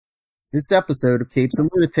This episode of Capes and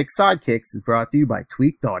Lunatics Sidekicks is brought to you by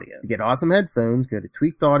Tweaked Audio. To get awesome headphones, go to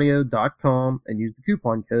tweakedaudio.com and use the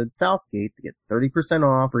coupon code Southgate to get 30%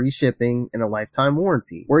 off, free shipping, and a lifetime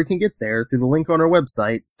warranty. Or you can get there through the link on our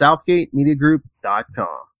website,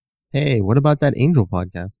 southgatemediagroup.com. Hey, what about that Angel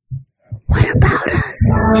podcast? What about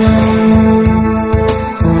us?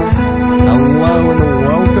 Hello and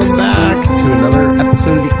welcome back to another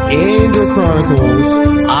episode of the Angel Chronicles.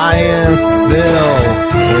 I am Phil,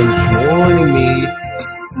 and joining me,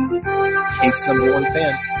 Kate's #1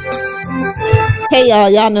 fan. Hey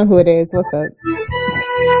y'all know who it is. What's up?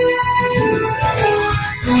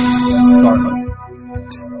 Darla.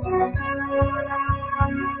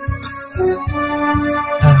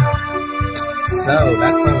 So that's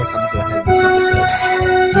why we're going to go ahead this episode.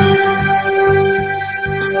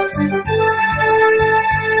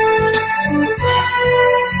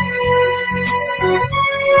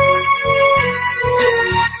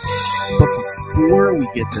 But before we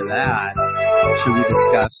get to that, should we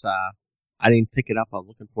discuss, I didn't pick it up, I was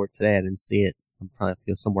looking for it today, I didn't see it, I'm probably have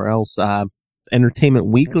to go somewhere else. Entertainment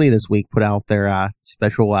Weekly this week put out their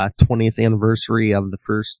special 20th anniversary of the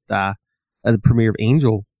first, of the premiere of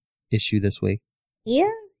Angel issue this week.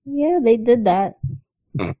 Yeah, they did that.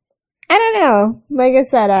 I don't know. Like I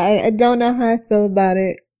said, I don't know how I feel about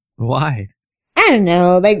it. Why? I don't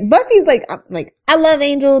know. Like Buffy's like I love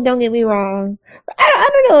Angel. Don't get me wrong. But I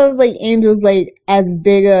don't know if like Angel's like as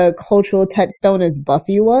big a cultural touchstone as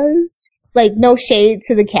Buffy was. Like no shade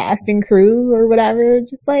to the cast and crew or whatever.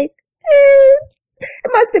 Just like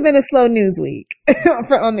it must have been a slow news week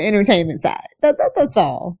on the entertainment side. That's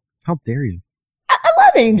all. How dare you? I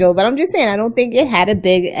love Angel, but I'm just saying I don't think it had as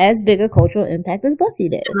big a cultural impact as Buffy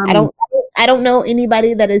did. I don't know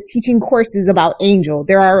anybody that is teaching courses about Angel.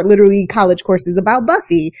 There are literally college courses about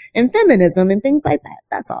Buffy and feminism and things like that.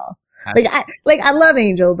 That's all. I love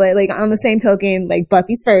Angel, but like on the same token, like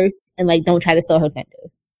Buffy's first, and like don't try to steal her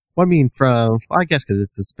thunder. Well, I mean, I guess because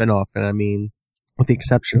it's a spinoff, and I mean, with the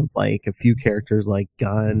exception of like a few characters like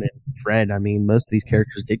Gunn and Fred, I mean, most of these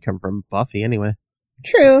characters did come from Buffy anyway.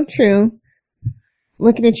 True.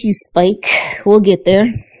 Looking at you, Spike. We'll get there.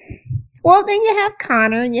 Well, then you have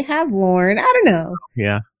Connor and you have Lauren. I don't know.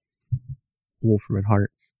 Yeah. Wolfram at heart.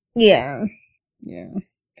 Yeah.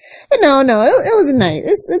 But no, it was nice.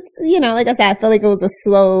 It's, like I said, I feel like it was a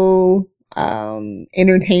slow,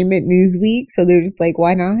 entertainment news week. So they're just like,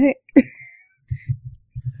 why not?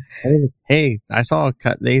 Hey, I saw a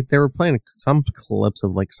cut. They were playing some clips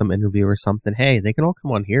of like some interview or something. Hey, they can all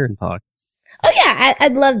come on here and talk. Oh yeah,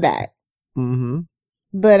 I'd love that. Mm-hmm.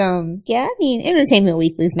 But, yeah, I mean, Entertainment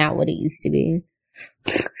Weekly is not what it used to be.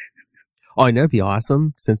 Oh, I know it'd be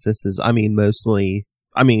awesome since this is, I mean, mostly,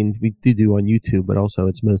 I mean, we do on YouTube, but also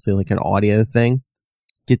it's mostly like an audio thing.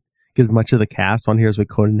 Get as much of the cast on here as we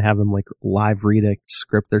could and have them like live read a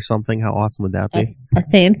script or something. How awesome would that be? A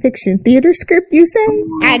fan fiction theater script, you say?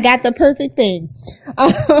 I got the perfect thing.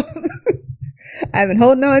 I've been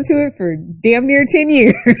holding on to it for damn near 10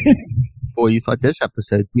 years. Boy, you thought this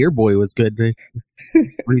episode, Dear Boy, was good.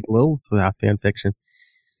 Read Lil's fan fiction.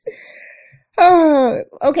 Oh,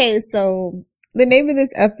 okay. So the name of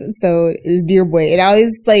this episode is Dear Boy. It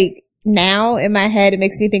always like now in my head, it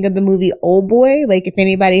makes me think of the movie Old Boy. Like if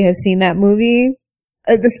anybody has seen that movie,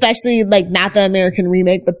 especially like not the American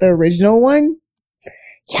remake, but the original one.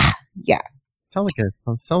 Yeah. Sound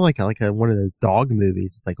like one of those dog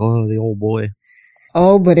movies. It's like, oh, the old boy.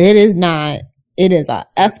 Oh, but it is not. It is a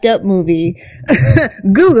effed up movie.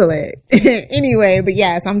 Google it. Anyway, but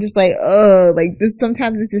yes, I'm just like, oh, like this,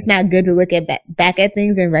 sometimes it's just not good to look at back at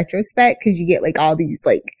things in retrospect because you get like all these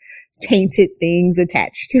like tainted things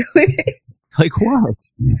attached to it. Like what?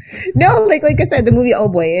 No, like I said, the movie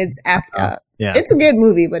Old Boy, it's effed up. Yeah. It's a good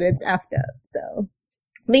movie, but it's effed up. So,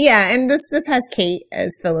 but yeah, and this has Kate,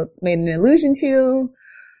 as Philip made an allusion to.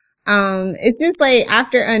 It's just like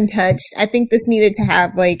after Untouched, I think this needed to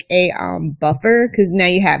have like a buffer because now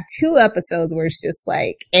you have 2 episodes where it's just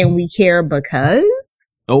like, and we care because.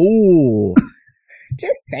 Oh,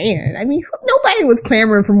 just saying. I mean, nobody was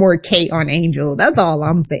clamoring for more Kate on Angel. That's all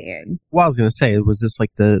I'm saying. Well, I was gonna say, was this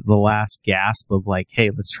like the last gasp of like,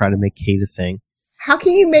 hey, let's try to make Kate a thing? How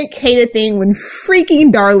can you make Kate a thing when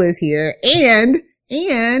freaking Darla's here and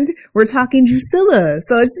we're talking Drusilla?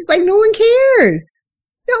 So it's just like no one cares.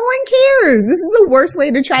 No one cares. This is the worst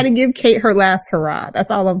way to try to give Kate her last hurrah. That's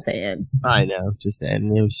all I'm saying. I know.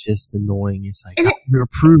 And it was just annoying. It's like, I'm going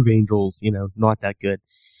to prove Angel's, not that good.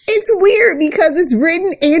 It's weird because it's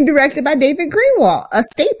written and directed by David Greenwald, a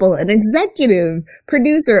staple, an executive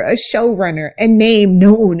producer, a showrunner, a name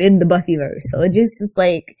known in the Buffyverse. So it just is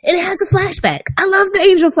like, it has a flashback. I love the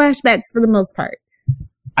Angel flashbacks for the most part.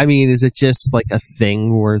 I mean, is it just like a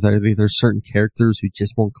thing where there's certain characters who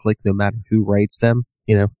just won't click no matter who writes them?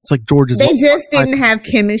 You know, it's like George's. They just didn't have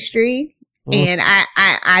chemistry. And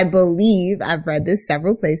I believe, I've read this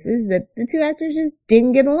several places, that the two actors just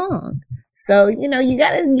didn't get along. So, you know, you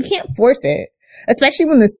can't force it. Especially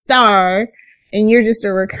when the star and you're just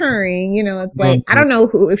a recurring, you know, it's like, I don't know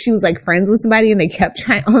if she was like friends with somebody and they kept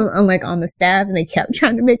trying on the staff and they kept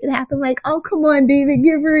trying to make it happen. Like, oh, come on, David,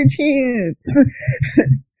 give her a chance.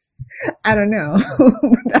 I don't know.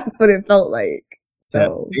 That's what it felt like.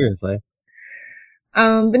 So seriously.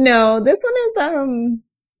 But no, this one is,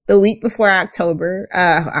 the week before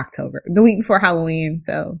the week before Halloween.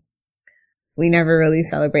 So we never really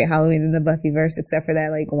celebrate Halloween in the Buffyverse except for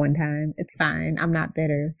that like one time. It's fine. I'm not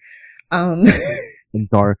bitter. Darla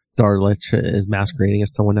is masquerading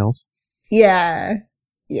as someone else. Yeah.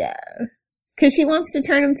 Yeah. Cause she wants to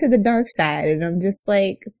turn him to the dark side. And I'm just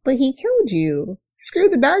like, but he killed you. Screw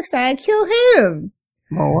the dark side. Kill him.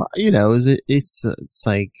 Well, you know, it's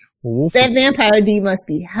like, that vampire D must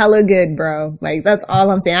be hella good, bro. Like, that's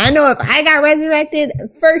all I'm saying. I know if I got resurrected,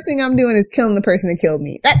 first thing I'm doing is killing the person that killed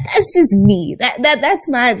me. That's just me.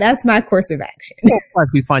 That's my course of action. Well,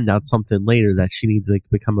 we find out something later that she needs to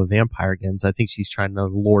become a vampire again. So I think she's trying to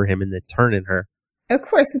lure him into turning her. Of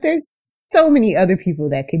course, but there's so many other people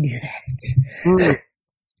that could do that.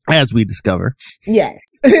 As we discover. Yes.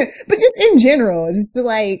 But just in general, just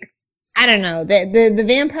like, I don't know, the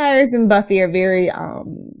vampires in Buffy are very,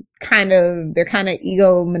 they're kind of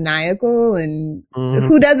egomaniacal, and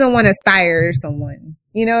who doesn't want to sire someone?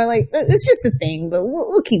 You know, like, it's just a thing, but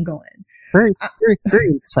we'll keep going. Very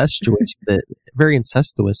incestuous. Very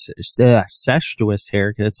incestuous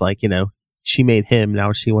here. Cause it's like, you know, she made him,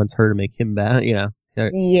 now she wants her to make him bad, you know.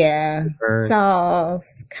 Yeah. It's all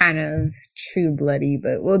kind of true bloody,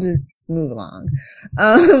 but we'll just move along.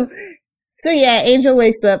 So yeah, Angel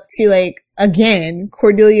wakes up to, like, again,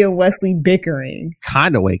 Cordelia and Wesley bickering.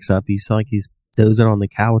 Kind of wakes up. He's dozing on the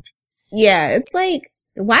couch. Yeah, it's like,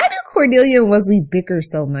 why do Cordelia and Wesley bicker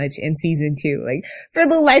so much in season 2? Like, for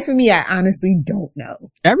the life of me, I honestly don't know.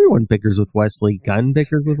 Everyone bickers with Wesley. Gunn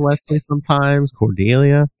bickers with Wesley sometimes.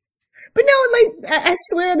 Cordelia. But no, like, I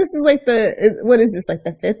swear this is like what is this, like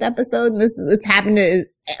the 5th episode? And it's happened to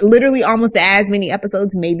literally almost as many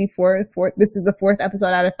episodes, maybe four. This is the 4th episode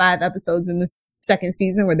out of 5 episodes in this 2nd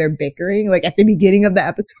season where they're bickering, like at the beginning of the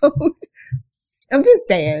episode. I'm just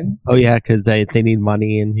saying. Oh yeah, because they need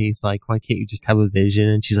money, and he's like, why can't you just have a vision?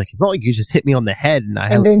 And she's like, it's not like you just hit me on the head.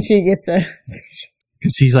 And then she gets a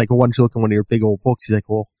because she's like, well, why don't you look at one of your big old books?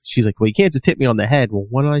 She's like, well, you can't just hit me on the head. Well,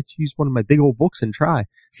 why don't I use one of my big old books and try?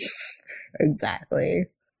 Exactly.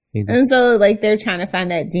 And so, like, they're trying to find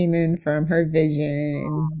that demon from her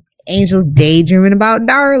vision. Angel's daydreaming about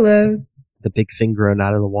Darla. The big thing growing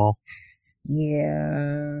out of the wall.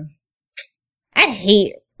 Yeah. I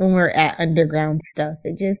hate when we're at underground stuff.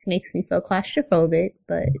 It just makes me feel claustrophobic.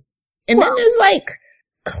 And then there's, like,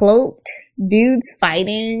 cloaked dudes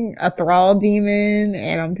fighting a thrall demon,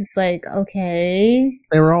 and I'm just like, okay.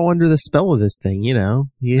 They were all under the spell of this thing, you know.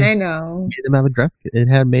 I know. Made them have a dress. It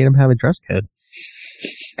had made them have a dress code.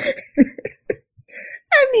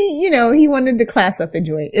 I mean, you know, he wanted to class up the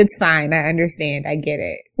joint. It's fine. I understand. I get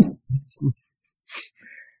it.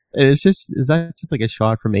 Is that just like a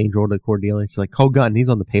shot from Angel to Cordelia? She's like, Cole Gunn, he's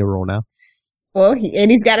on the payroll now. Well,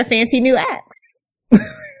 he's got a fancy new axe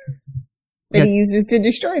that he uses to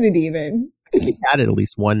destroy the demon. He had it at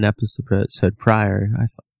least one episode prior.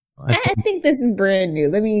 I think this is brand new.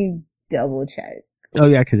 Let me double check. Oh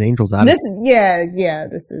yeah, because Angel's out. This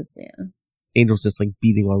is. Angel's just like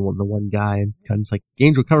beating on the one guy, and Gunn's like,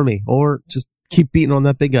 Angel, cover me, or just keep beating on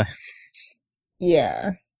that big guy.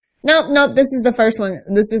 Yeah. Nope, this is the first one.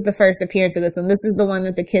 This is the first appearance of this one. This is the one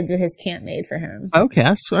that the kids at his camp made for him. Okay,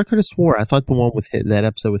 I could have swore. I thought the one with that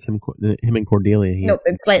episode with him and Cordelia. Nope,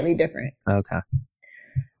 it's slightly different. Okay.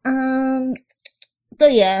 So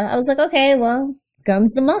yeah, I was like, okay, well,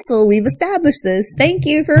 Gun's the muscle. We've established this. Thank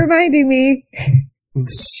you for reminding me.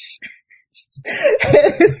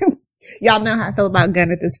 Y'all know how I feel about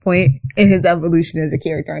Gunn at this point in his evolution as a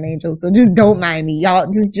character on Angel, so just don't mind me. Y'all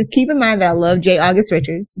just keep in mind that I love J. August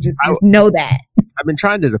Richards. Just know that. I've been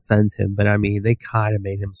trying to defend him, but I mean, they kind of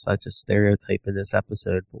made him such a stereotype in this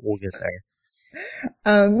episode, but we'll get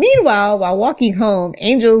there. Meanwhile, while walking home,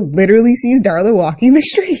 Angel literally sees Darla walking the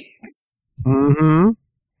streets. Mm-hmm.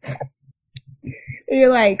 You're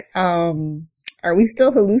like, are we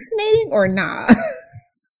still hallucinating or not?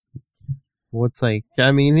 What's like,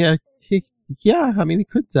 I mean, yeah, I mean, he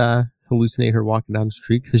could hallucinate her walking down the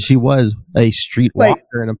street because she was a street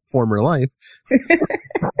walker in a former life.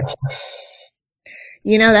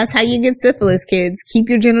 You know, that's how you get syphilis, kids. Keep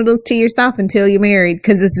your genitals to yourself until you're married,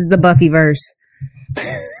 because this is the Buffyverse.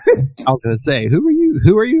 I was going to say, who are you?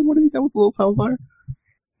 Who are you? What have you done with Lilith Hellfire?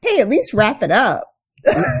 Hey, at least wrap it up.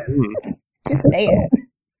 Just say it.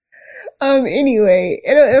 Anyway,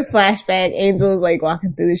 in a flashback, Angel is like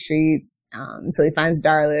walking through the streets, until he finds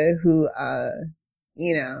Darla, who,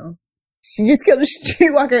 you know, she just killed a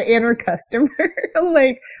streetwalker and her customer. I'm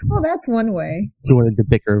like, well, that's one way. You wanted to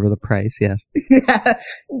bicker over the price, yes.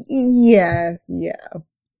 Yeah.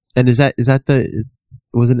 And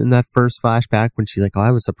was it in that first flashback when she's like, oh, I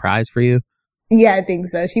have a surprise for you? Yeah, I think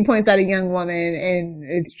so. She points out a young woman, and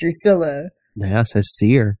it's Drusilla. Yeah, says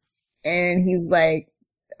see her. And he's like,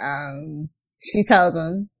 she tells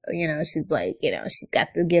him, you know, she's like, you know, she's got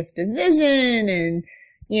the gift of vision and,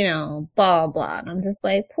 you know, blah, blah. And I'm just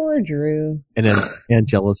like, poor Drew. And then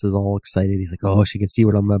Angelus is all excited. He's like, oh, she can see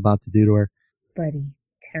what I'm about to do to her. Buddy,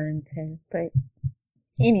 turn. But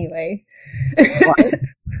anyway,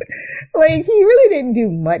 like, he really didn't do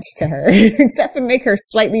much to her except for make her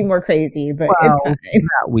slightly more crazy, but it's fine.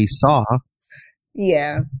 That we saw.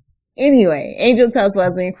 Yeah. Anyway, Angel tells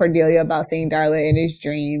Wesley and Cordelia about seeing Darla in his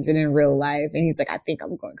dreams and in real life, and he's like, I think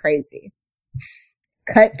I'm going crazy.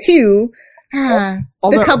 Cut to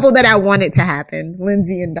the couple that I wanted to happen,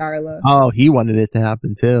 Lindsay and Darla. Oh, he wanted it to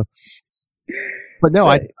happen too. But no,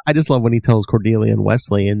 I just love when he tells Cordelia and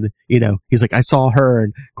Wesley, and, you know, he's like, I saw her,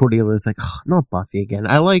 and Cordelia's like, oh, not Buffy again.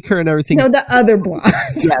 I like her and everything. No, the other blonde.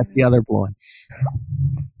 Yeah, the other blonde.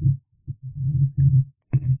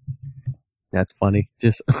 That's funny.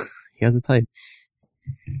 Just, he has a type.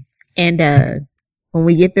 And when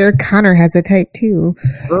we get there, Connor has a type too.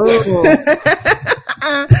 Oh.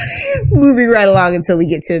 Moving right along until we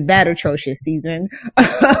get to that atrocious season.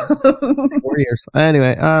 4 years.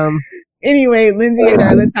 Anyway, Lindsay and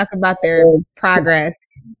Darla talk about their progress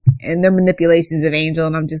and their manipulations of Angel,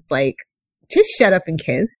 and I'm just like, just shut up and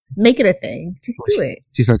kiss. Make it a thing. Just do it.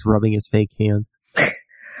 She starts rubbing his fake hand.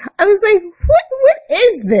 I was like, what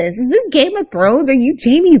is this? Is this Game of Thrones? Are you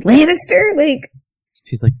Jaime Lannister? Like,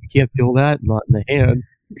 she's like, you can't feel that, not in the hand.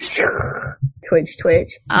 Twitch.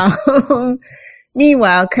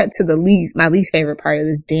 Meanwhile, cut to my least favorite part of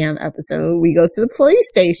this damn episode. We go to the police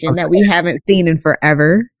station that we haven't seen in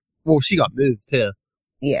forever. Well, she got moved too.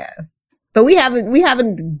 Yeah. But we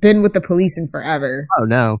haven't been with the police in forever. Oh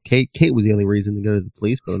no. Kate was the only reason to go to the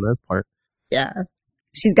police for the most part. Yeah.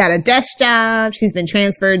 She's got a desk job. She's been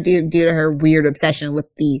transferred due to her weird obsession with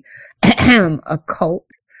the occult.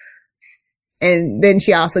 And then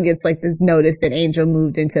she also gets like this notice that Angel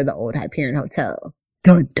moved into the old Hyperion Hotel.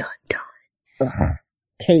 Dun, dun, dun. Ugh.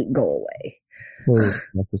 Kate, go away.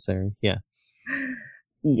 Necessary. Yeah.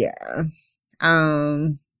 Yeah.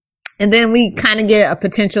 And then we kind of get a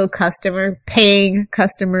potential paying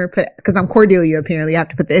customer, because I'm Cordelia, apparently. I have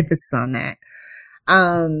to put the emphasis on that.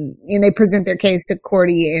 And they present their case to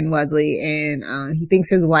Cordy and Wesley, and he thinks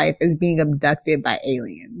his wife is being abducted by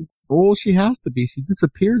aliens. Well, she has to be. She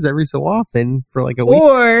disappears every so often for like a week.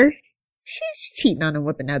 Or she's cheating on him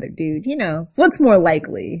with another dude. You know, what's more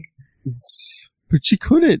likely? But she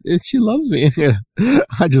couldn't. She loves me.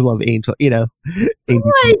 I just love Angel. You know,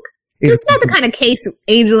 Angel. Like, it's not the kind of case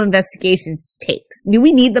Angel Investigations takes. Do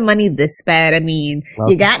we need the money this bad? I mean,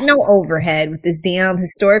 you got no overhead with this damn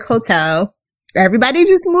historic hotel. Everybody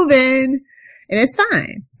just move in, and it's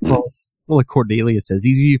fine. Well, like Cordelia says,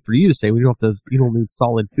 easy for you to say. You don't need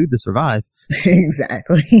solid food to survive.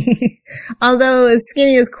 Exactly. Although as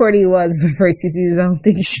skinny as Cordy was the first 2 seasons, I don't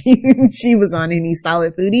think she was on any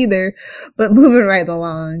solid food either. But moving right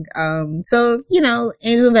along. So, you know,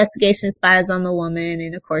 Angel Investigation spies on the woman,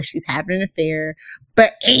 and of course she's having an affair.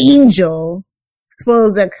 But Angel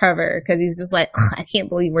spoils their cover because he's just like, I can't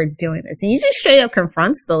believe we're doing this. And he just straight up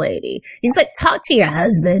confronts the lady. He's like, talk to your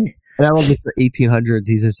husband. And I love this for 1800s.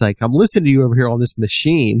 He's just like, I'm listening to you over here on this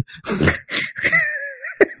machine.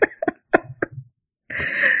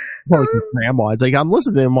 Well, like his grandma. It's like, I'm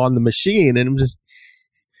listening to him on the machine, and I'm just,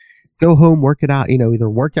 go home, work it out. You know, either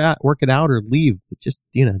work it out or leave. But just,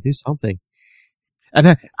 you know, do something.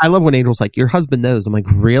 And I love when Angel's like, your husband knows. I'm like,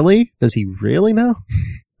 really? Does he really know?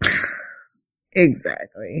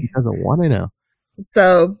 Exactly. He doesn't want to know.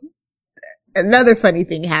 So another funny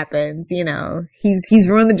thing happens, you know, he's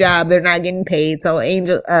ruined the job. They're not getting paid. So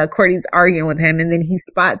Cordy's arguing with him, and then he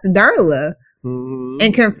spots Darla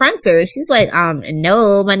and confronts her. She's like,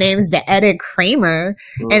 no, my name's Edith Kramer.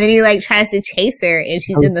 And then he like tries to chase her, and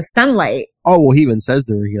she's in the sunlight. Oh, well, he even says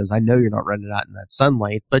to her, he goes, I know you're not running out in that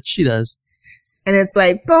sunlight, but she does. And it's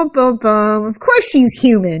like, boom, boom, boom. Of course she's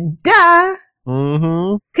human. Duh.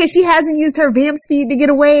 Cause she hasn't used her vamp speed to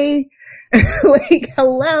get away. Like,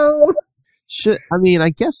 hello. I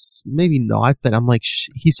guess maybe not, but I'm like,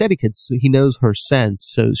 he said he knows her scent,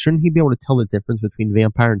 so shouldn't he be able to tell the difference between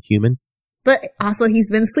vampire and human? But also, he's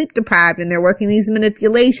been sleep deprived, and they're working these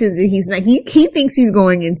manipulations, and he's not. He thinks he's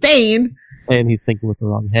going insane, and he's thinking with the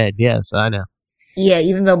wrong head. Yes, I know. Yeah,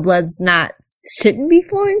 even though blood's shouldn't be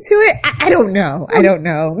flowing to it. I don't know. I don't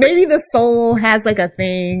know. Maybe the soul has like a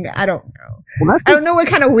thing. I don't know. Well, I don't know what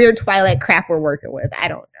kind of weird Twilight crap we're working with. I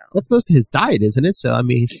don't know. That's most of his diet, isn't it? So, I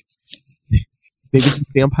mean, maybe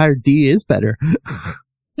Vampire D is better.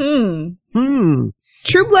 True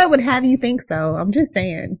Blood would have you think so. I'm just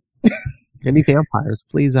saying. Any vampires,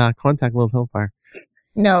 please contact Lilith Hellfire.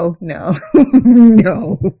 No. No.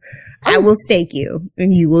 I will stake you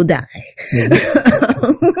and you will die.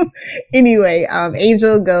 Anyway,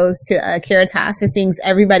 Angel goes to Caritas and sings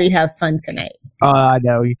Everybody Have Fun Tonight. I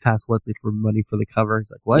know. He tasked Wesley for money for the cover.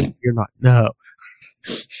 He's like, what? You're not. No.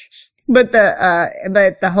 But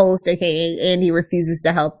the host, aka Andy, refuses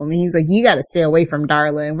to help him. He's like, you gotta stay away from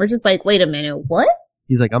Darla. And we're just like, wait a minute, what?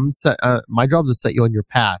 He's like, my job is to set you on your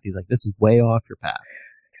path. He's like, this is way off your path.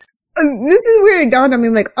 This is where it dawned on me,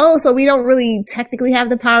 like, oh, so we don't really technically have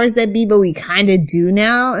the powers that be, but we kind of do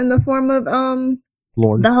now in the form of,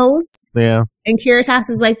 Lord. The host. Yeah. And Caritas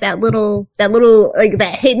is like that little, like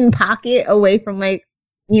that hidden pocket away from like,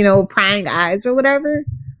 prying eyes or whatever.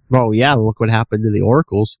 Oh yeah, look what happened to the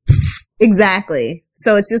oracles. Exactly.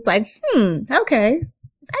 So it's just like, okay.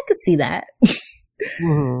 I could see that.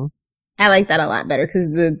 Mm-hmm. I like that a lot better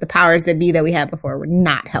because the powers that be that we had before were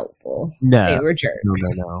not helpful. No. They were jerks.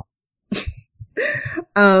 No.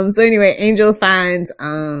 So anyway, Angel finds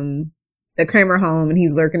the Kramer home and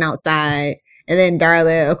he's lurking outside. And then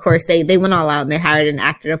Darla, of course, they went all out and they hired an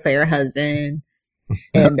actor to play her husband.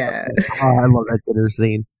 And I love that dinner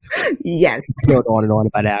scene. Yes. Going on and on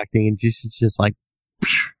about acting, and just like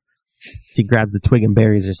he grabbed the twig and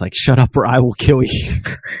berries, just like, shut up or I will kill you.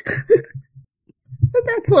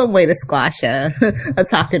 That's one way to squash a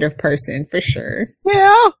talkative person for sure.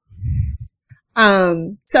 Yeah.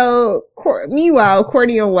 So meanwhile,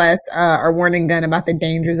 Courtney and Wes are warning Gunn about the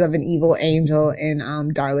dangers of an evil angel and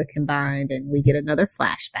Darla combined, and we get another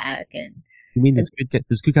flashback. And you mean this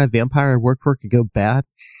good guy vampire I work for could go bad?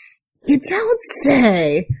 You don't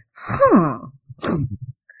say, huh?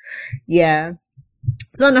 Yeah.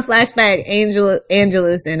 So in the flashback,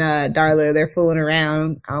 Angelus and Darla, they're fooling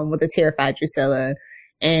around with a terrified Drusilla,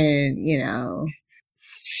 and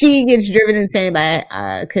she gets driven insane by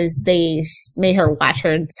because they made her watch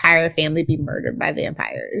her entire family be murdered by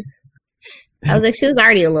vampires. I was like, she was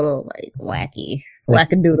already a little like wacky,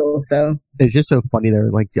 wackadoodle. So it's just so funny.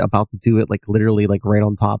 They're like about to do it, like literally, like right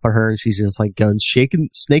on top of her, and she's just like going snake in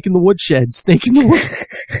the woodshed, snake in the wood.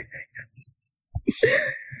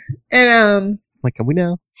 And like, we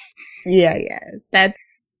know. Yeah. That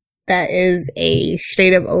is a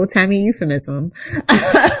straight up old timey euphemism.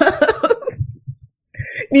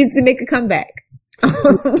 Needs to make a comeback.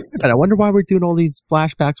 But I wonder why we're doing all these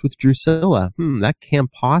flashbacks with Drusilla. That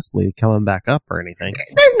can't possibly be coming back up or anything.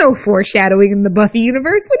 There's no foreshadowing in the Buffy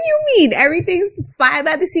universe. What do you mean? Everything's fly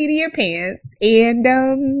by the seat of your pants.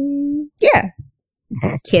 And, yeah.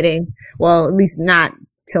 Kidding. Well, at least not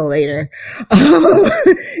till later.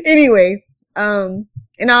 Anyway, and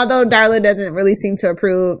although Darla doesn't really seem to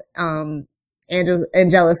approve,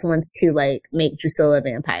 Angelus wants to like make Drusilla a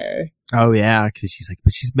vampire. Oh yeah, because she's like,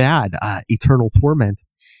 but she's mad. Eternal torment.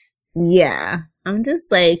 Yeah, I'm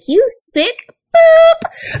just like, you sick boop.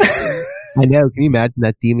 I know. Can you imagine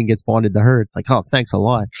that demon gets bonded to her? It's like, oh, thanks a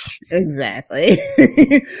lot. Exactly.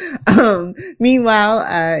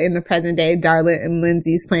 Meanwhile, in the present day, Darla and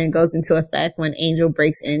Lindsay's plan goes into effect when Angel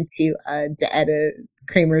breaks into Deetta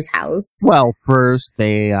Kramer's house. Well, first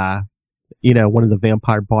they, one of the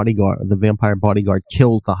vampire bodyguard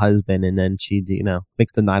kills the husband, and then she,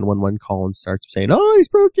 makes the 911 call and starts saying, "Oh, he's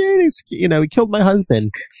broken. He killed my husband."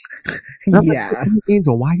 Yeah. Like,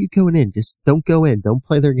 Angel, why are you going in? Just don't go in. Don't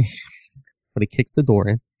play their game. But he kicks the door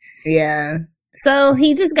in. Yeah. So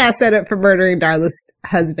he just got set up for murdering Darla's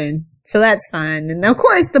husband. So that's fine. And of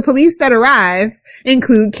course, the police that arrive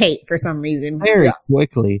include Kate for some reason. Very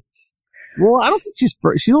quickly. Well, I don't think she's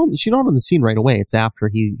not on the scene right away. It's after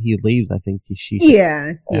he leaves, I think.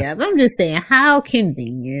 Yeah. But I'm just saying, how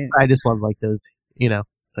convenient. I just love like those,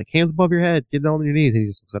 it's like hands above your head, get down on your knees. And he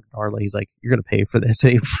just looks at Darla. He's like, "You're going to pay for this."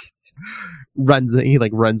 And he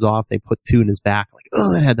runs off. They put 2 in his back. Like,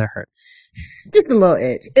 oh, that had to hurt. Just a little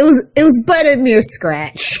itch. It was but a mere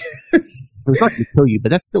scratch. It was not going to kill you,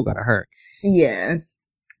 but that's still got to hurt. Yeah.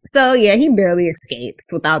 So yeah, he barely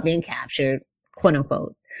escapes without being captured. quote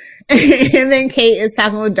unquote. And then Kate is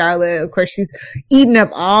talking with Darla. Of course, she's eating up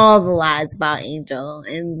all the lies about Angel,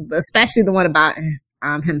 and especially the one about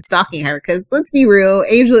him stalking her. Because let's be real,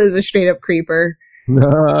 Angel is a straight up creeper.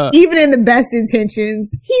 Even in the best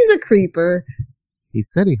intentions, he's a creeper. He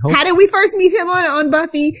said he hoped. How did we first meet him on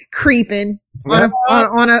Buffy? Creeping on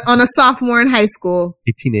a sophomore in high school.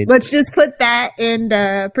 A teenager. Let's just put that in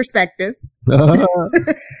perspective. Yeah.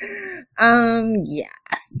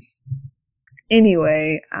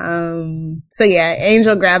 Anyway, so yeah,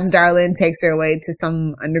 Angel grabs Darla and takes her away to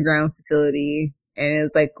some underground facility, and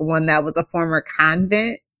it's like one that was a former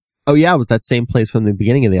convent. Oh yeah, it was that same place from the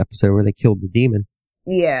beginning of the episode where they killed the demon.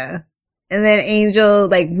 Yeah. And then Angel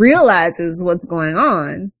like realizes what's going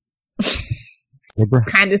on.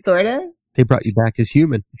 Kind of, sort of. They brought you back as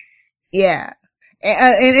human. Yeah.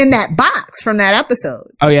 And in that box from that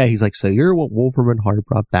episode. Oh yeah, he's like, so you're what Wolverine Hart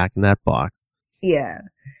brought back in that box. Yeah.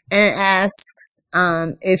 And asks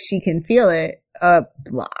if she can feel it.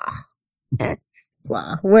 Blah.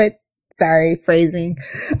 Blah. What? Sorry, phrasing.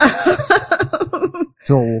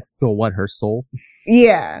 Feel what? Her soul?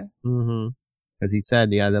 Yeah. Mm-hmm. As he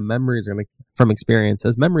said, yeah, the memories are from experience.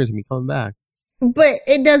 Those memories are going to be coming back. But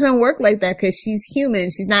it doesn't work like that because she's human.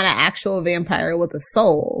 She's not an actual vampire with a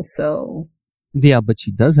soul. So. Yeah, but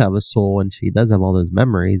she does have a soul and she does have all those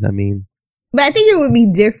memories. I mean. But I think it would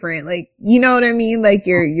be different. Like, you know what I mean? Like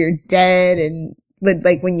you're dead but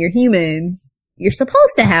like when you're human, you're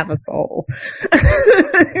supposed to have a soul.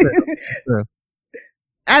 True.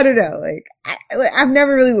 I don't know. Like, I've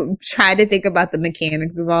never really tried to think about the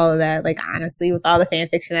mechanics of all of that. Like, honestly, with all the fan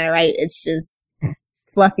fiction that I write, it's just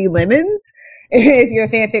fluffy lemons. If you're a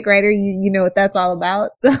fanfic writer, you know what that's all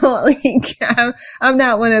about. So, like, I'm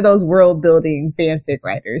not one of those world building fanfic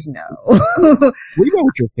writers. No. We know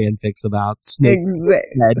what your fanfic's about. Snakes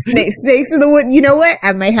in the wood. You know what?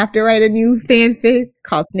 I might have to write a new fanfic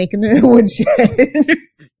called Snake in the Woodshed.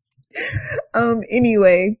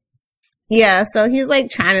 Anyway. Yeah, so he's like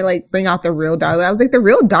trying to like bring out the real Darla. I was like, the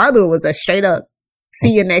real Darla was a straight up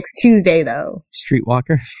see you next Tuesday though.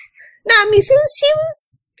 Streetwalker? No, I mean, she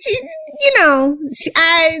you know,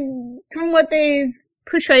 from what they've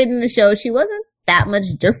portrayed in the show, she wasn't that much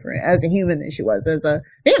different as a human than she was as a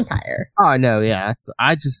vampire. Oh, no, yeah.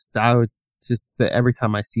 Every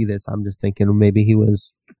time I see this, I'm just thinking maybe he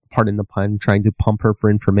was, pardon the pun, trying to pump her for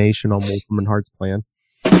information on Wolfram Hart's plan.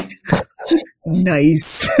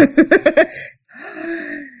 Nice.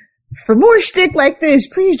 For more shtick like this,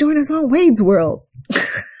 please join us on Wade's World.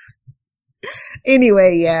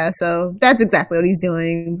 Anyway, yeah, so that's exactly what he's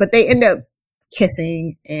doing. But they end up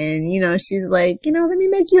kissing, and, you know, she's like, you know, let me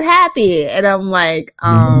make you happy. And I'm like,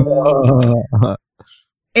 and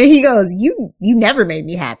he goes, you never made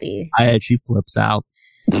me happy. She flips out.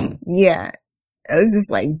 Yeah. I was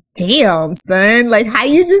just like, damn, son. Like, how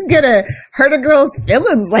you just gonna hurt a girl's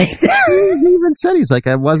feelings like that? He even said, he's like,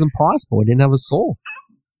 it wasn't possible. It didn't have a soul.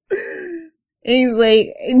 And he's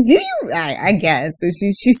like, do you? I guess. So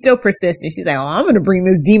she's still persistent. She's like, oh, I'm gonna bring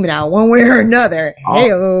this demon out one way or another.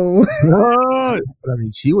 Hey-o. But I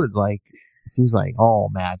mean, she was like, oh,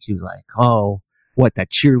 man. She was like, oh, what that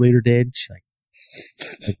cheerleader did? She's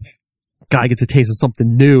like guy gets a taste of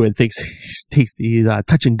something new and thinks he's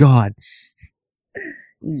touching God.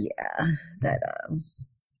 Yeah, that,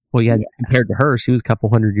 well, yeah, compared to her, she was a couple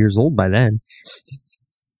 100 years old by then.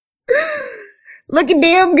 Looking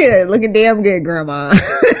damn good, Grandma.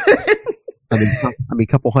 I mean, a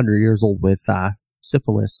couple 100 years old with,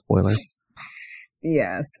 syphilis, spoiler.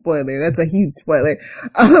 Yeah, spoiler. That's a huge spoiler.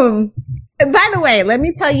 And by the way, let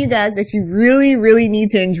me tell you guys that you really, really need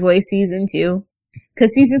to enjoy season 2.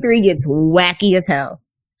 Cause season 3 gets wacky as hell.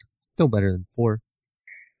 Still better than 4.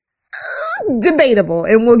 Debatable,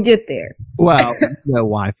 and we'll get there. Well, you know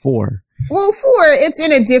why 4? Well, 4, it's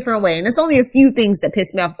in a different way, and it's only a few things that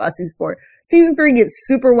piss me off about season 4. Season 3 gets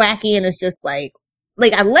super wacky, and it's just like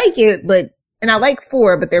I like it, and I like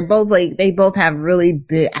 4, but they're both like, they both have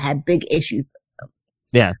I have big issues with them.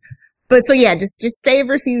 Yeah. But so yeah, just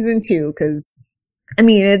savor season 2, cause I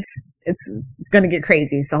mean, it's gonna get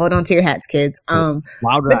crazy, so hold on to your hats, kids. Wild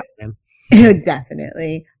ride, man.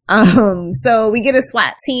 Definitely. So we get a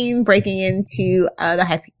SWAT team breaking into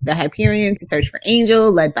the Hyperion to search for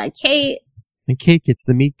Angel, led by Kate. And Kate gets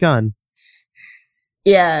the meat gun.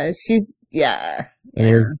 Yeah,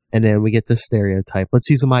 And then we get the stereotype. Let's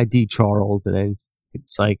see some ID, Charles. And then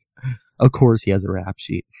it's like, of course he has a rap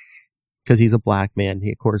sheet. Because he's a black man.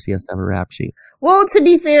 Of course he has to have a rap sheet. Well, to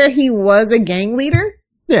be fair, he was a gang leader.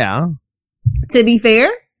 Yeah. To be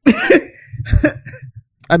fair.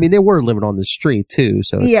 I mean, they were living on the street, too,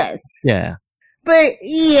 so... Yes. Yeah. But,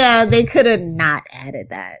 yeah, they could have not added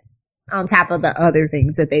that. on top of the other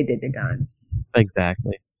things that they did to Gunn.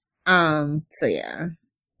 Exactly. So yeah.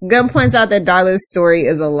 Gunn points out that Darla's story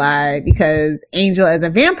is a lie because Angel, as a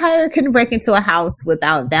vampire, couldn't break into a house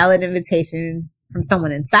without valid invitation from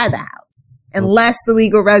someone inside the house, unless the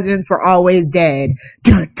legal residents were always dead.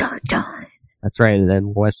 Dun, dun, dun. That's right. And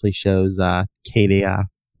then Wesley shows Katie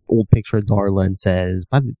old picture of Darla and says,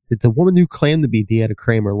 did the woman who claimed to be Deanna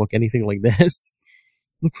Kramer look anything like this?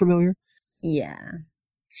 Look familiar? Yeah.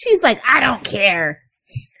 She's like, I don't care.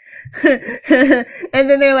 And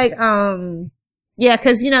then they're like, yeah,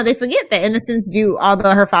 because, they forget that innocents do,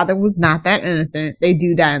 although her father was not that innocent, they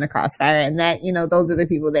do die in the crossfire. And that, those are the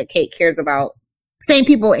people that Kate cares about. Same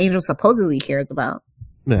people Angel supposedly cares about.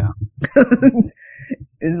 Yeah.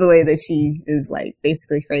 Is the way that she is, like,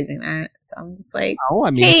 basically phrasing that. So I'm just like,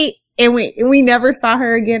 I mean, Kate, and we never saw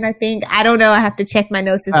her again, I think. I don't know. I have to check my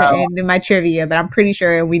notes at the end in my trivia, but I'm pretty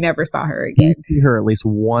sure we never saw her again. You see her at least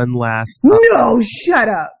one last time. No, shut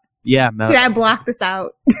up. Yeah, man. Did I block this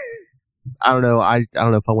out? I don't know. I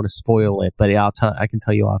don't know if I want to spoil it, but I can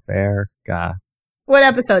tell you off air. What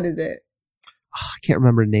episode is it? I can't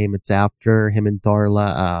remember the name. It's after him and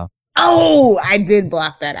Darla. Oh, I did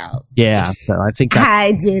block that out. Yeah, so I think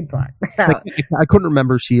I did block that out. I couldn't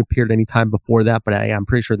remember if she appeared any time before that, but I'm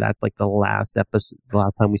pretty sure that's like the last episode. The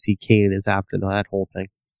last time we see Kate is after that whole thing.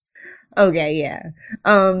 Okay, yeah.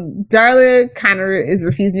 Darla kind of is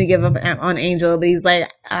refusing to give up on Angel, but he's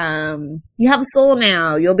like, you have a soul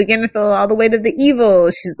now. You'll begin to feel all the weight of the evil.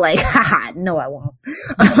 She's like, haha, no, I won't.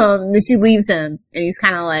 Then she leaves him, and he's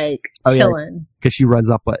kind of like chilling. Because she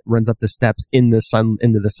runs up the steps into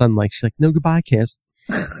the sunlight. She's like, no, goodbye, kiss.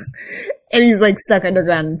 And he's like stuck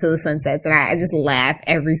underground until the sun sets, and I just laugh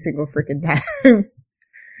every single freaking time.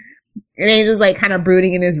 And Angel's like kind of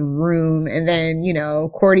brooding in his room, and then,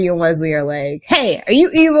 Cordy and Wesley are like, hey, are you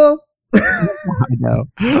evil? I know.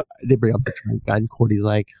 They bring up the trunk guy, and Cordy's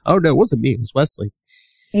like, oh no, it wasn't me, it was Wesley.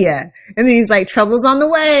 Yeah. And then he's like, trouble's on the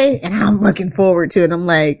way, and I'm looking forward to it. I'm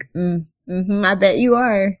like, I bet you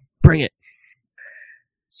are. Bring it.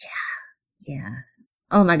 Yeah.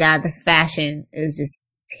 Oh my God, the fashion is just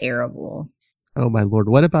terrible. Oh my Lord.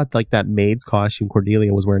 What about like that maid's costume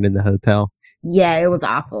Cordelia was wearing in the hotel? Yeah, it was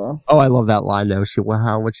awful. Oh, I love that line though.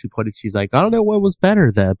 What she put it, she's like, I don't know what was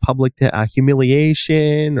better, the public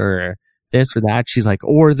humiliation or this or that. She's like,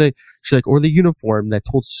 or the uniform that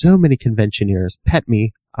told so many conventioneers, pet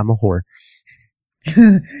me, I'm a whore.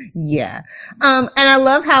 Yeah. And I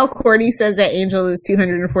love how Cordy says that Angel is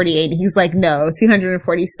 248. He's like, no,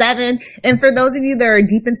 247. And for those of you that are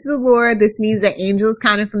deep into the lore, this means that Angel is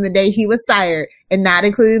counted from the day he was sired and not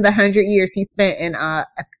including the 100 years he spent in,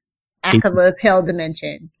 Akiva's hell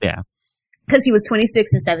dimension. Yeah. Cause he was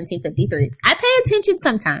 26 in 1753. I pay attention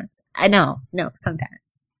sometimes. I know. No,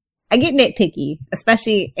 sometimes. I get nitpicky,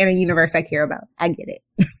 especially in a universe I care about. I get it.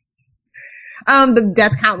 The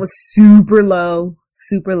death count was super low.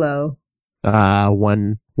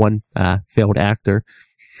 One failed actor.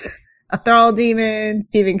 A thrall demon,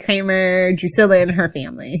 Stephen Kramer, Drusilla and her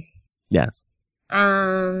family. Yes.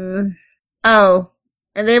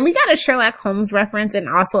 And then we got a Sherlock Holmes reference and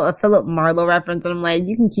also a Philip Marlowe reference. And I'm like,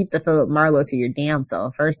 you can keep the Philip Marlowe to your damn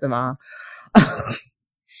self, first of all.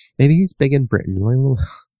 Maybe he's big in Britain.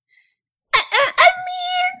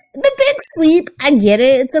 The Big Sleep, I get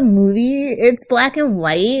it. It's a movie. It's black and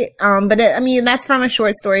white. But that's from a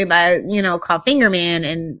short story by, called Fingerman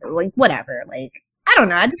and like, whatever. Like, I don't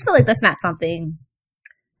know. I just feel like that's not something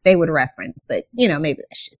they would reference, but maybe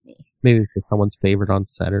that's just me. Maybe it's someone's favorite on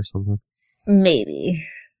set or something. Maybe.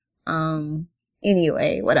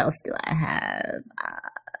 Anyway, what else do I have?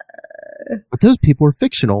 But those people are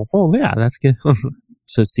fictional. Oh yeah, that's good.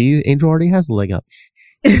 So see, Angel already has a leg up.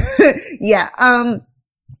 Yeah.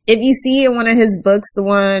 If you see in one of his books, the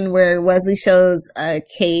one where Wesley shows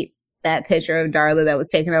Kate that picture of Darla that was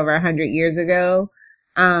taken over 100 years ago,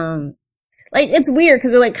 like it's weird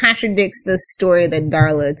because it like contradicts the story that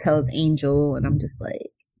Darla tells Angel, and I'm just like,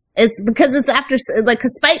 it's because it's after, like,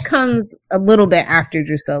 cause Spike comes a little bit after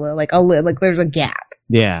Drusilla, like there's a gap.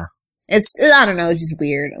 Yeah. I don't know, it's just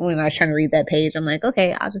weird. When I was trying to read that page, I'm like,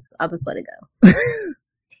 okay, I'll just let it go.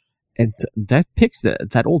 And that picture,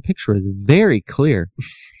 that old picture is very clear.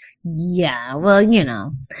 Yeah, well,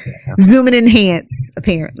 zoom and enhance,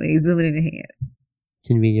 apparently. Zoom and enhance.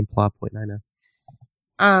 Convenient plot point, I know.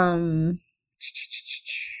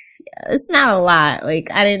 Yeah, it's not a lot. Like,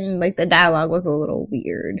 the dialogue was a little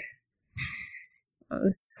weird.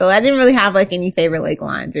 So I didn't really have, like, any favorite, like,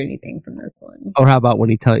 lines or anything from this one. Or how about when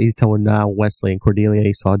he's telling Wesley and Cordelia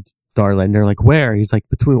he saw Darla, and they're like, where? He's like,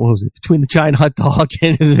 between the giant hot dog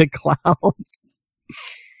and the clouds.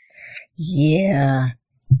 Yeah.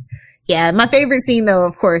 Yeah, my favorite scene though,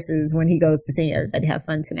 of course, is when he goes to sing "Everybody Have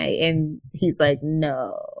Fun Tonight," and he's like,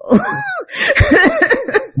 "No."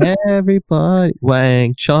 Everybody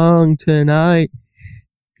Wang Chung tonight.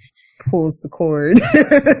 Pulls the cord.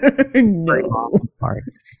 No.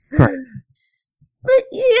 But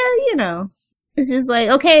yeah, you know, it's just like,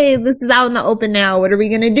 okay, this is out in the open now. What are we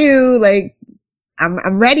gonna do? Like,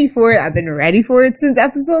 I'm ready for it. I've been ready for it since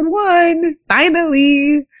episode 1.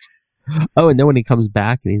 Finally. Oh, and then when he comes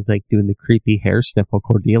back and he's like doing the creepy hair sniff of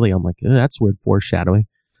Cordelia, I'm like, oh, that's weird foreshadowing.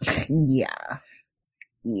 Yeah.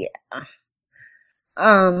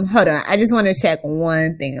 Hold on. I just want to check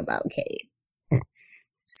one thing about Kate.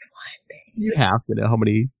 Just one thing. You have to know how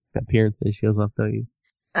many appearances she has left, don't you?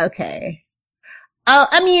 Okay. Oh,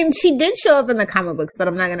 I mean, she did show up in the comic books, but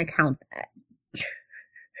I'm not going to count that.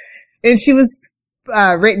 And she was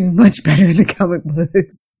written much better in the comic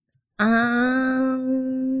books.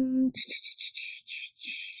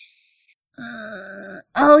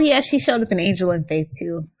 Oh yeah, she showed up in Angel and Faith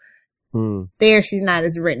too. There, she's not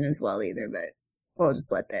as written as well either, but we'll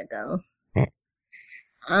just let that go.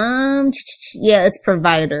 Yeah, it's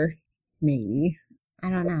Provider, maybe. I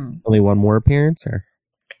don't know. Only one more appearance, or?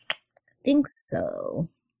 I think so.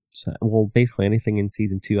 Well, basically anything in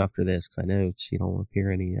season 2 after this, because I know she don't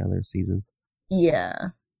appear any other seasons.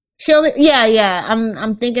 Yeah. Yeah.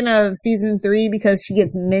 I'm thinking of season 3 because she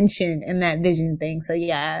gets mentioned in that Vision thing. So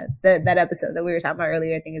yeah, that episode that we were talking about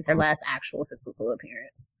earlier, I think is her last actual physical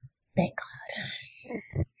appearance. Thank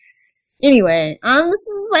God. Anyway, this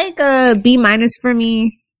is like a B- for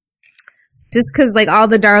me. Just cause like all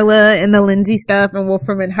the Darla and the Lindsay stuff and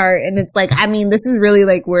Wolfram and Hart. And it's like, I mean, this is really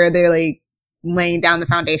like where they're like laying down the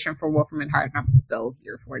foundation for Wolfram and Hart. And I'm so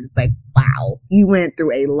here for it. It's like, wow, you went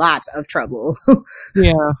through a lot of trouble.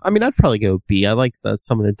 Yeah. I mean, I'd probably go B. I like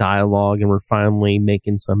some of the dialogue and we're finally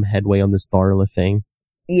making some headway on this Darla thing.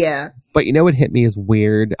 Yeah. But you know what hit me as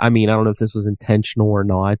weird? I mean, I don't know if this was intentional or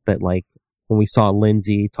not, but like when we saw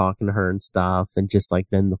Lindsay talking to her and stuff and just like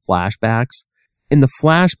then the flashbacks. In the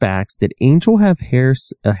flashbacks, did Angel have hair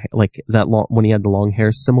like that long when he had the long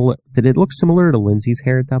hair similar? Did it look similar to Lindsay's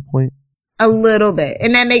hair at that point? A little bit.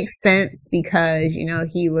 And that makes sense because, you know,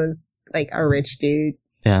 he was like a rich dude.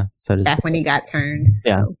 Yeah. So does back when he got turned. So.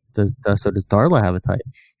 Yeah. So does Darla have a type?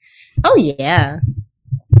 Oh, yeah.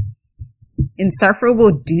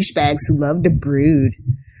 Insufferable douchebags who love to brood.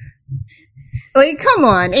 Like, come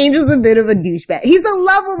on. Angel's a bit of a douchebag. He's a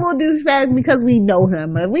lovable douchebag because we know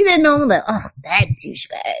him. If we didn't know him, like, oh, that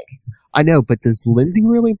douchebag. I know, but does Lindsay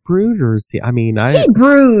really brood, or is he? I mean, he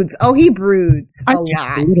broods. Oh, he broods a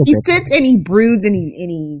lot. He sits and he broods and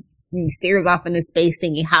he stares off into space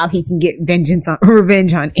thinking how he can get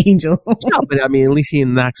revenge on Angel. Yeah, but I mean, at least he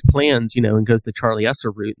enacts plans, you know, and goes the Charlie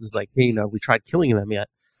Esser route and is like, hey, you know, we tried killing them yet.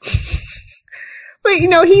 But, you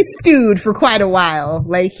know, he's stewed for quite a while.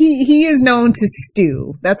 Like, he is known to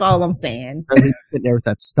stew. That's all I'm saying. He's sitting there with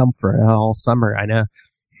that stump for all summer, I know.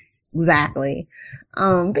 Exactly.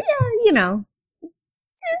 But yeah, you know,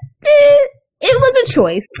 it was a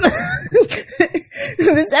choice.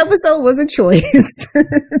 This episode was a choice.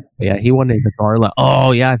 Yeah, he wanted the Darla.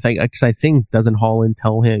 Oh, yeah, I think doesn't Holland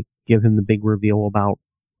give him the big reveal about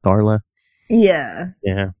Darla? Yeah.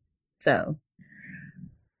 Yeah. So,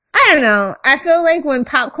 I don't know. I feel like when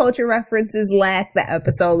pop culture references lack, the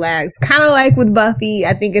episode lacks. Kind of like with Buffy,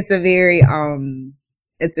 I think it's a very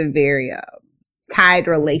tied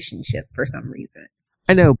relationship for some reason.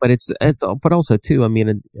 I know, but but also too, I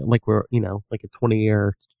mean, like we're, you know, like a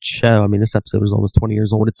 20-year show. I mean, this episode is almost 20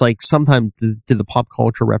 years old. It's like sometimes do the pop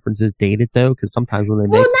culture references date it though? Because sometimes when they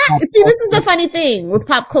this is the funny thing with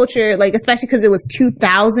pop culture, like especially because it was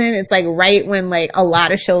 2000. It's like right when like a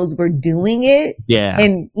lot of shows were doing it. Yeah,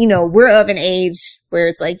 and you know we're of an age where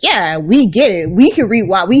it's like, yeah, we get it. We can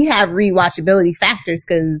rewatch. We have rewatchability factors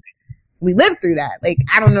because we lived through that. Like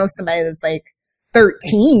I don't know somebody that's like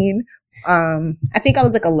 13. I think I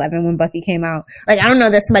was like 11 when Buffy came out. Like, I don't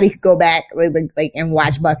know that somebody could go back like and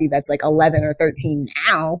watch Buffy that's like 11 or 13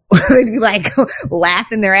 now. They'd be like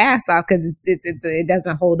laughing their ass off because it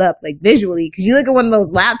doesn't hold up like visually. Because you look at one of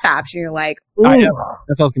those laptops and you're like, ooh, that's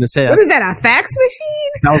what I was going to say. What is that? A fax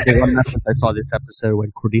machine? That was the one reference I saw this episode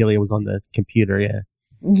when Cordelia was on the computer. Yeah.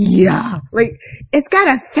 Yeah, like it's got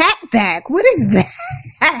a fat back. What is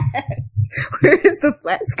that? Where is the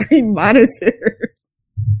flat screen monitor?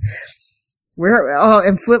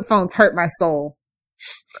 And flip phones hurt my soul.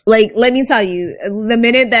 Like, let me tell you, the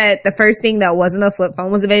minute that the first thing that wasn't a flip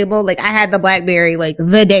phone was available, like I had the BlackBerry like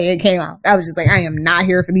the day it came out. I was just like, I am not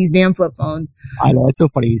here for these damn flip phones. I know, it's so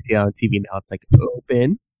funny you see it on TV now. It's like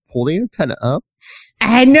open, pull the antenna up.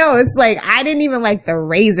 I know. It's like, I didn't even like the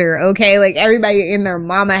razor, okay? Like, everybody and their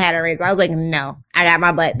mama had a razor. I was like, no, I got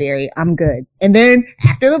my BlackBerry. I'm good. And then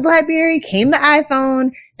after the BlackBerry came the iPhone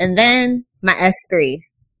and then my S3.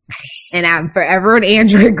 And I'm forever an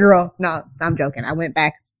Android girl. No, I'm joking. I went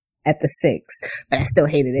back at the 6, but I still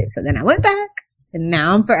hated it. So then I went back. And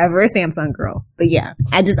now I'm forever a Samsung girl. But yeah,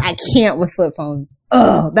 I can't with flip phones.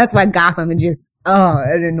 Oh, that's why Gotham it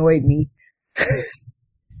annoyed me.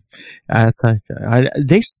 I swear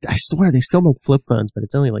they still make flip phones, but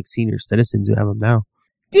it's only like senior citizens who have them now.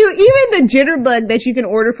 Dude, even the jitterbug that you can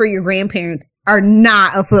order for your grandparents are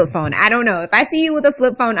not a flip phone. I don't know. If I see you with a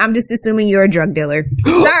flip phone, I'm just assuming you're a drug dealer.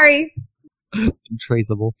 Sorry.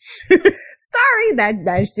 Traceable. Sorry.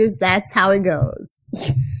 That's how it goes.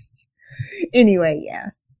 Anyway, yeah.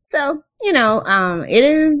 So, it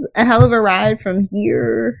is a hell of a ride from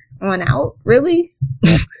here on out, really.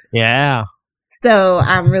 Yeah. So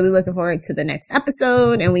I'm really looking forward to the next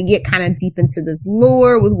episode, and we get kind of deep into this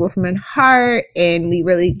lore with Wolfram and Hart, and we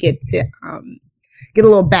really get to get a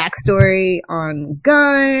little backstory on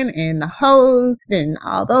Gunn and the host and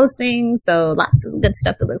all those things. So lots of good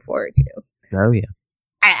stuff to look forward to. Oh yeah.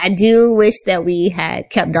 I do wish that we had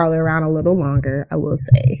kept Darla around a little longer, I will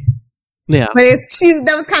say. Yeah. But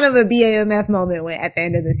that was kind of a BAMF moment at the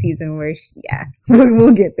end of the season where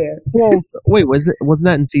we'll get there. Well, wait, wasn't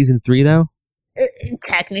that in season 3 though?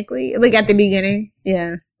 Technically, like at the beginning.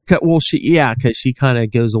 Yeah. Well, because she kind of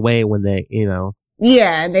goes away when they,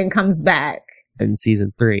 Yeah, and then comes back. In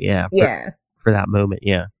season 3, yeah. For that moment,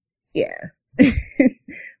 yeah. Yeah.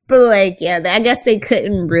 But I guess they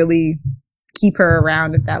couldn't really keep her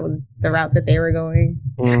around if that was the route that they were going.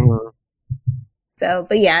 Mm-hmm. So,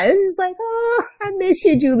 but yeah, it's just like, oh, I miss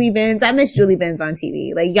you, Julie Benz. I miss Julie Benz on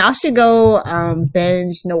TV. Like, y'all should go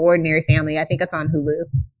binge No Ordinary Family. I think it's on Hulu.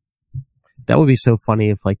 That would be so funny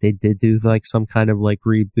if they did do some kind of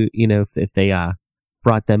reboot, if they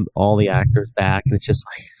brought them all the actors back and it's just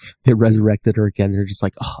they resurrected her again. They're just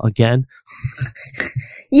like, oh, again?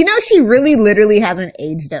 She really literally hasn't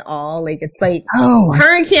aged at all. It's like, oh,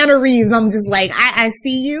 her and Keanu Reeves. I'm just like, I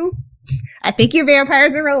see you. I think you're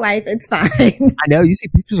vampires in real life. It's fine. I know. You see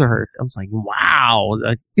pictures of her. I was like, wow.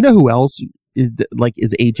 You know who else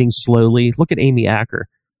is aging slowly? Look at Amy Acker.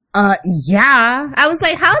 Yeah. I was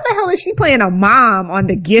like, how the hell is she playing a mom on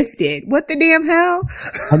The Gifted? What the damn hell?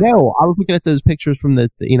 I know. I was looking at those pictures from the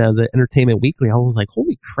Entertainment Weekly. I was like,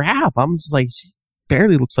 holy crap. I'm just like, she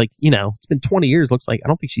barely looks like, it's been 20 years. Looks like, I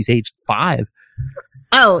don't think she's aged 5.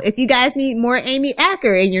 Oh, if you guys need more Amy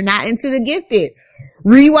Acker and you're not into The Gifted,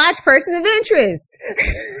 rewatch Person of Interest.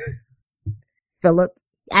 Philip,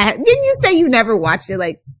 didn't you say you never watched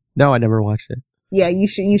it? No, I never watched it. Yeah, you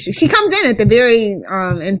should. She comes in at the very,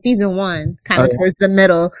 in season 1, kind of towards the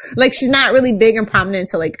middle. She's not really big and prominent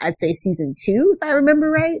until I'd say season 2, if I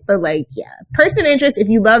remember right. But yeah, Person of Interest, if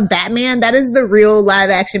you love Batman, that is the real live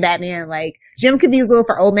action Batman. Jim Caviezel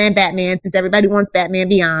for old man Batman, since everybody wants Batman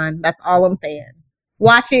Beyond. That's all I'm saying.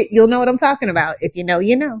 Watch it. You'll know what I'm talking about. If you know,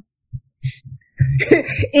 you know.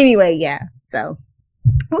 Anyway, yeah. So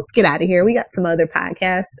let's get out of here. We got some other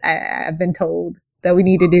podcasts I've been told that we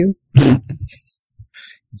need to do.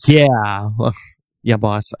 Yeah. Well, yeah,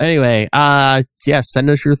 boss. Anyway, send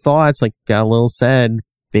us your thoughts. Like Lil said,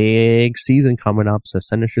 big season coming up. So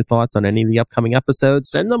send us your thoughts on any of the upcoming episodes.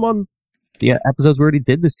 Send them on the episodes we already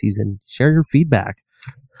did this season. Share your feedback.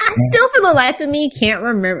 I still, for the life of me, can't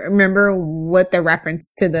remember what the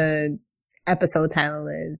reference to the episode title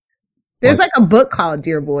is. There's a book called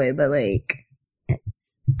Dear Boy, but I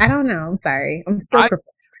don't know. I'm sorry. I'm still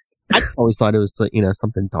perplexed. I always thought it was,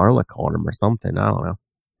 something Darla called him or something. I don't know.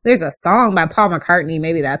 There's a song by Paul McCartney.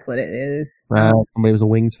 Maybe that's what it is. Somebody was a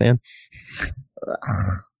Wings fan.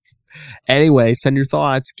 Anyway, send your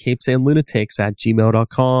thoughts. Capes and Lunatics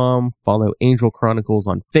 @gmail.com. Follow Angel Chronicles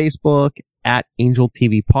on Facebook, @Angel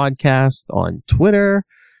TV Podcast on Twitter.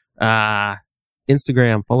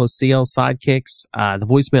 Instagram, follow CL Sidekicks. The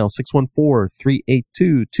voicemail,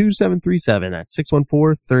 614-382-2737. That's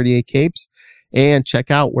 614-38-CAPES. And check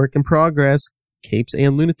out Work in Progress,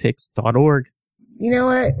 capesandlunatics.org. You know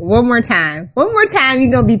what? One more time,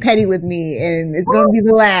 you're going to be petty with me, and it's going to be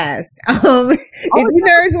the last. If you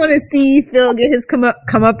nerds want to see Phil get his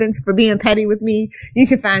comeuppance for being petty with me, you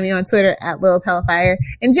can find me on Twitter @Lilith Hellfire.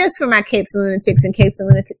 And just for my Capes and Lunatics and Capes and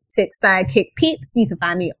Lunatics sidekick peeps, you can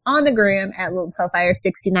find me on the gram @Lilith Hellfire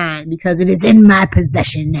 69, because it is in my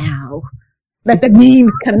possession now. Let the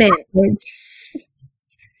memes commence.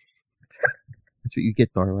 That's what you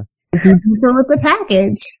get, Darla. Gentle with the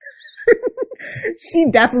package. She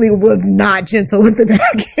definitely was not gentle with the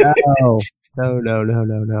package. No.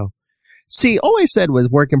 See, all I said was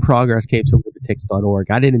work in progress, capesandlunatics.org.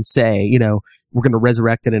 I didn't say, we're going to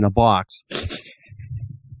resurrect it in a box.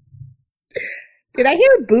 Did I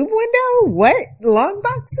hear boob window? What? Long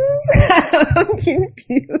boxes? I'm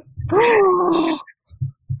confused.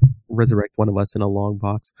 Resurrect one of us in a long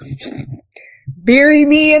box. Bury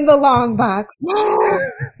me in the long box.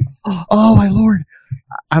 Oh, my Lord.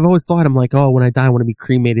 I've always thought, I'm like, when I die, I want to be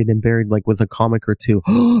cremated and buried like with a comic or two.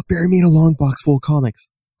 Bury me in a long box full of comics.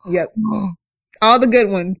 Yep. All the good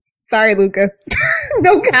ones. Sorry, Luca.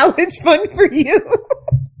 No college fund for you.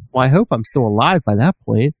 Well, I hope I'm still alive by that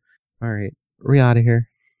point. All right. Are we out of here?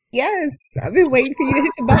 Yes. I've been waiting for you to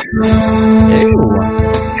hit the button.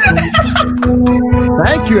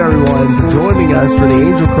 Thank you, everyone, for joining us for the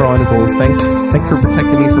Angel Chronicles. Thanks for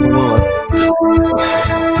protecting me from Lilith.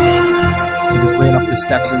 She just ran up the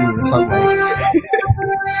steps into the sunlight.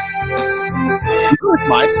 You're with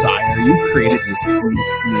my sire. You created this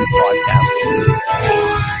new podcast.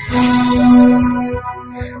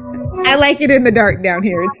 I like it in the dark down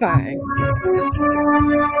here. It's fine.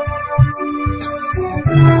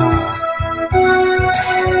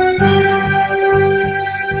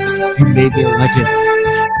 You made me a legend.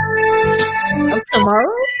 Oh,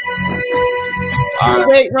 tomorrow?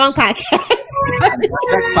 Wait, wrong podcast.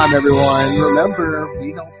 Next time, everyone, remember,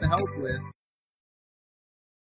 we help to help with.